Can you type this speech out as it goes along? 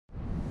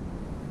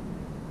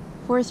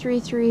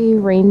433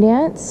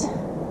 Raindance.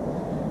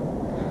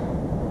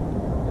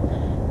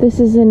 This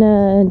is in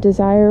a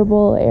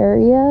desirable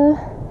area.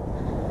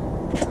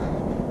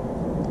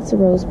 It's a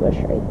rose bush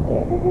right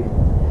there.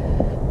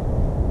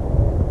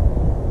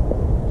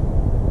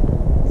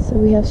 So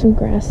we have some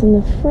grass in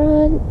the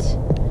front.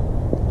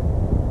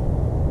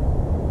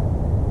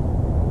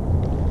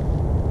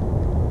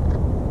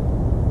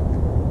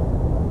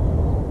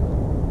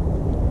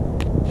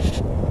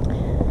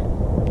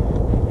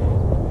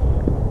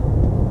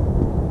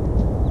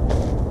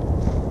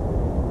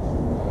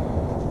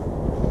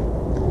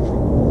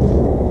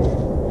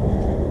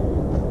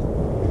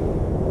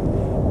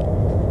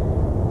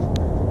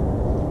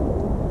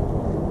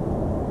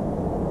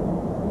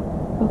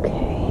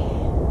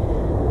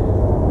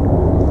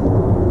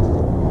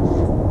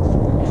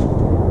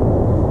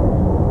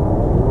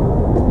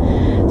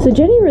 So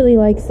Jenny really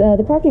likes,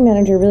 the property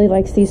manager really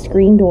likes these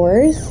screen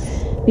doors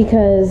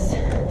because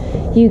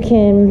you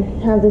can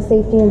have the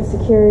safety and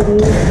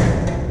security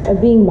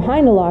of being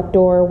behind a locked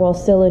door while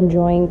still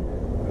enjoying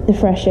the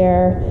fresh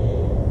air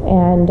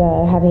and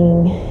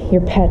having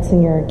your pets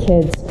and your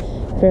kids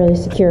fairly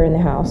secure in the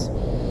house.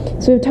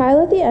 So we have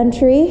tile at the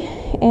entry,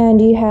 and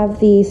you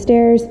have the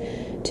stairs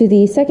to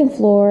the second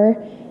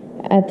floor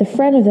at the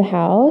front of the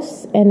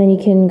house, and then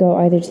you can go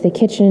either to the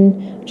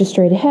kitchen just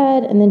straight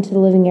ahead and then to the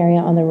living area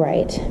on the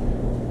right.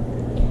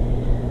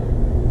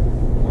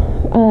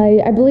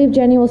 I believe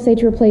Jenny will say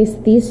to replace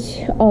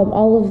these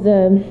all of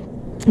the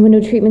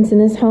window treatments in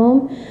this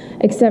home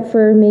except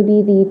for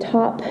maybe the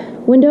top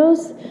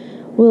windows.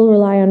 We'll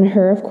rely on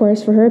her, of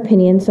course, for her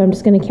opinion, so I'm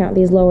just going to count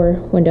these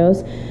lower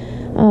windows.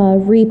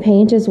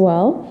 Repaint as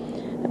well.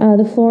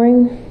 The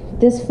flooring,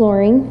 this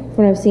flooring,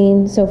 from what I've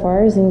seen so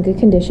far, is in good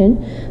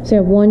condition. So I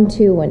have 1,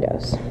 2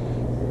 windows.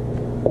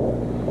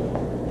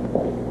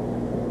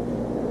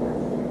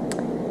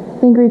 I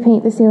think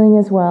repaint the ceiling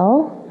as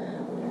well.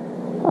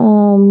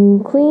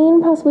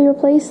 Clean, possibly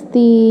replace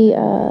the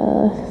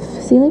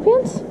ceiling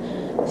fans.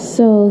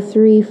 So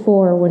 3,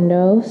 4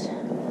 windows.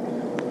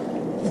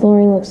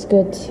 Flooring looks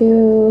good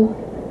too.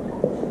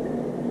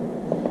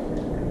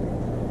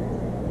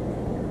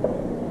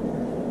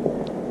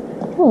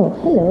 Oh,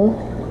 hello.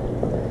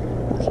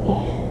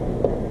 Okay.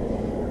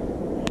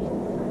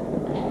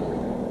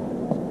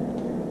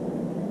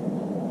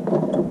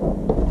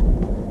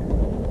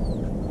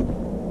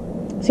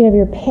 So you have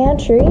your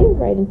pantry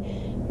right in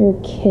your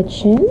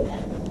kitchen.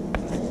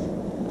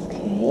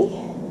 Okay.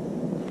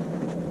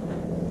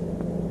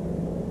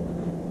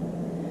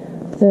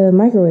 The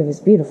microwave is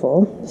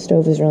beautiful. The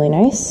stove is really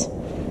nice.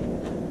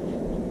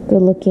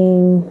 Good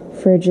looking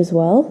fridge as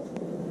well.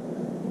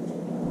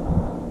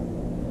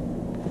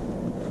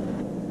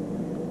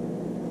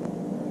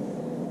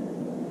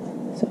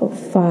 So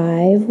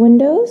 5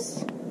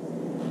 windows.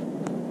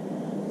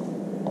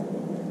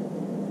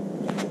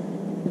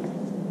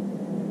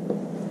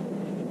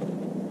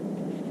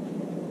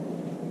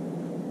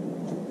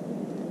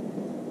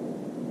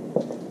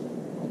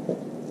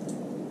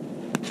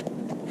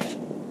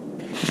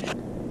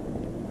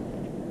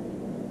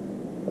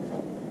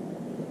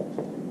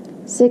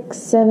 Six,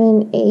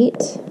 7,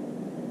 8,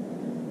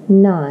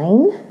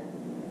 9.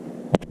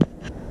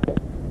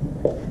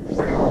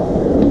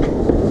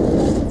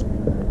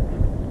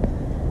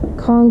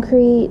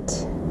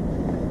 Concrete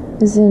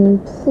is in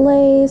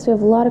place. We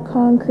have a lot of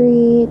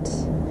concrete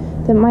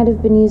that might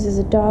have been used as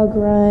a dog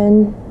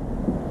run.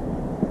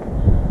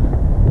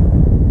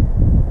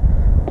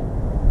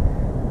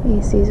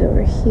 AC's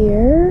over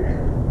here.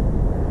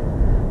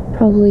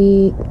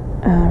 Probably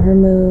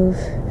remove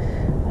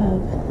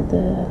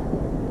the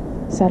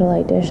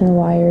satellite dish and the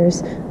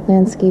wires,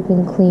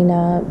 landscaping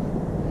cleanup.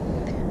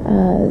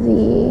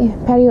 The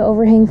patio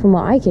overhang, from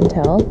what I can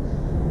tell,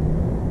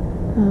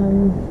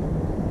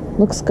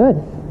 looks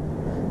good.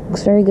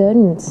 Looks very good,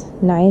 and it's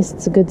nice.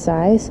 It's a good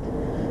size.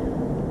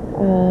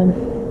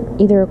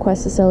 Either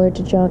request the seller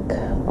to junk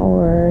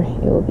or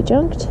it will be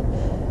junked.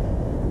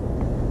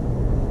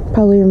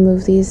 Probably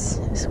remove these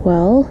as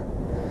well.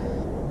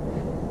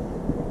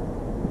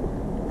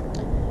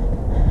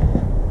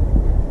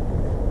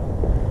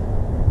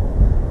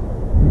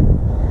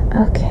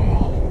 Okay.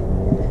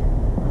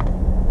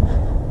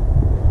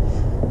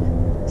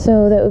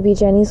 So that would be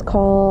Jenny's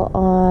call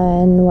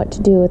on what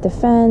to do with the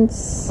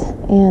fence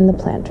and the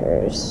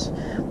planters.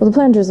 Well, the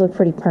planters look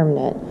pretty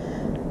permanent.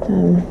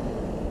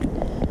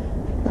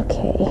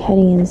 Okay,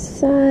 heading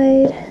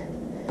inside.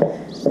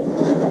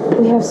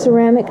 We have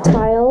ceramic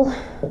tile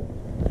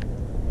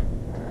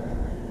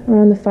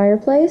around the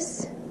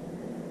fireplace.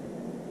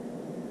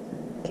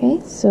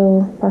 Okay,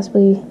 so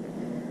possibly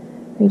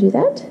redo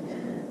that.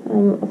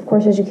 Of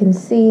course, as you can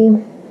see,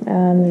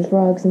 there's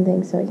rugs and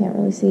things, so I can't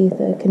really see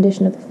the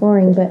condition of the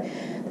flooring, but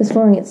this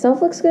flooring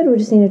itself looks good. We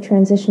just need a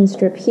transition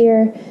strip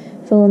here,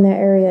 fill in that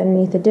area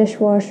underneath the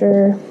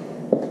dishwasher.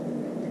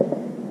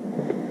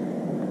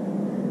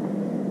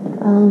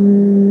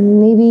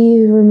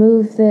 Maybe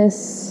remove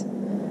this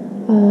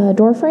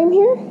door frame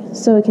here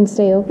so it can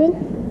stay open.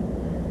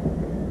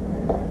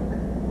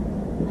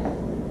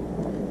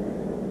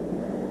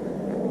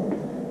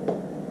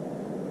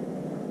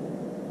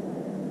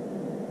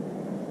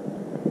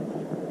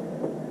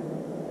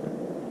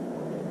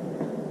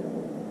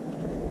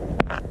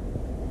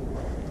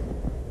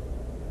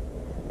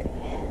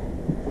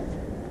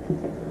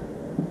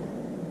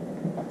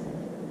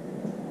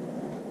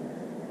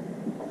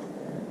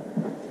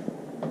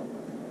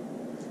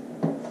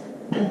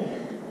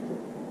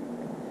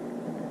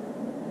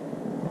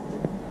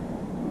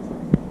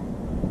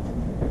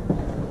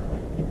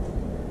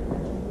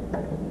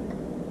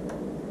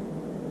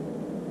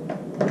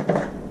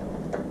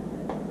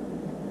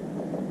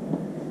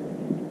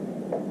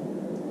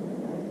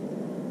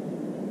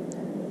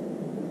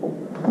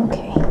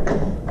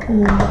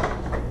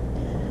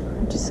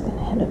 I'm just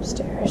gonna head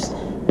upstairs.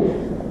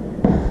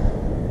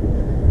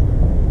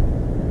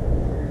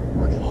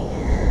 Okay.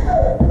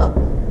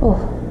 Oh,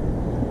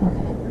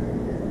 okay.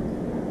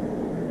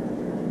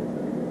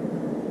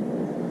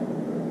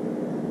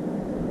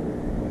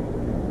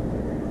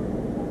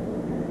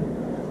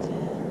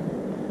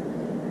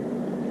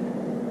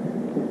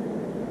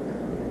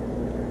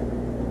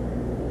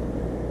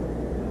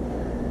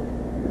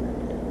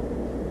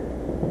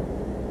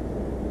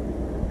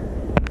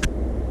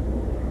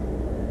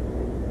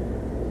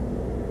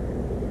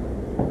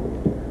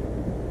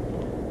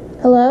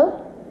 Hello?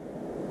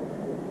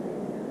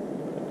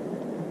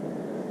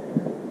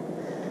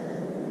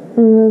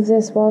 Remove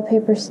this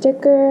wallpaper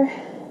sticker,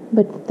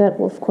 but that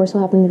will, of course,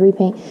 will happen to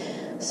repaint.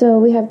 So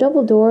we have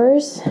double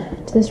doors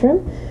to this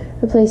room.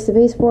 Replace the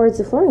baseboards.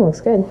 The flooring looks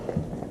good.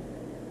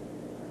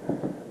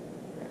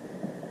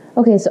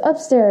 Okay, so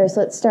upstairs,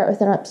 let's start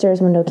with an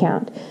upstairs window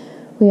count.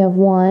 We have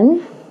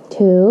 1,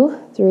 2,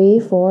 3,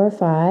 4,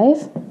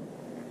 5.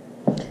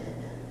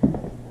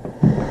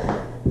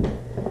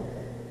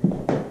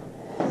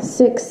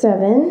 6,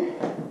 7.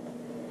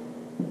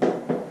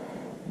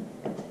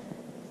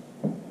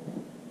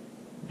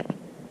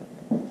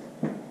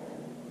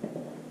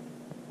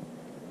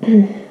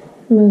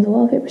 Remove the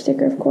wallpaper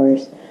sticker, of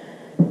course.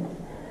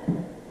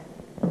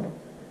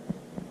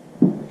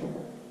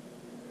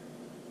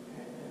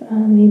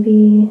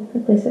 Maybe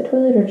replace that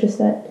toilet or just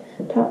that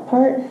top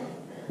part.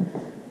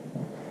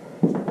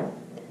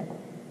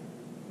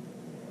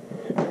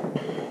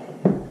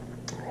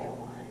 Okay,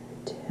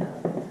 1, 2,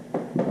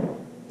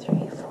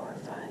 3, 4,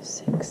 5,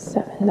 6,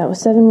 7. That was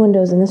 7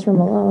 windows in this room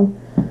alone.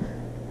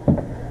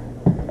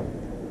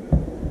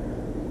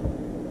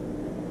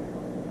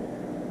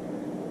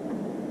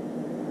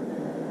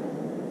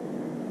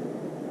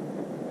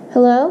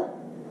 Hello?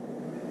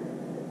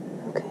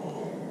 Okay.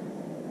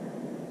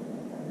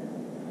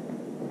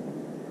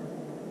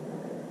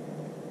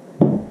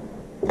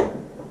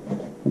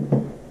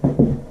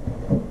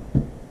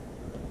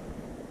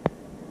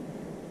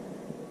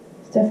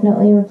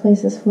 Definitely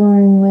replace this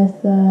flooring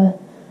with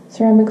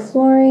ceramic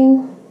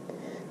flooring.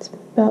 It's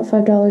about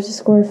 $5 a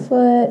square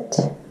foot.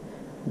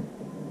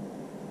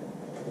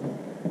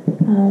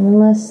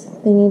 Unless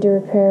they need to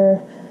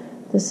repair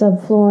the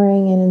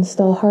subflooring and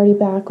install hardy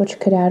back, which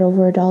could add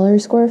over $1 a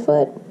square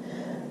foot,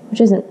 which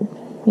isn't,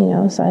 you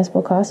know, a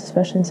sizable cost,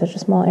 especially in such a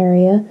small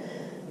area.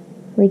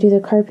 Redo the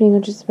carpeting,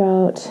 which is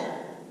about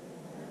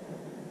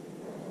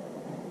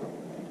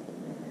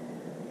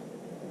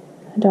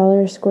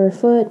 $1 a square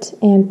foot,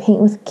 and paint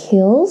with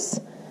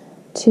Kills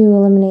to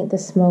eliminate the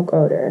smoke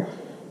odor.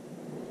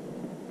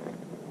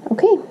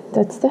 Okay,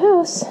 that's the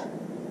house.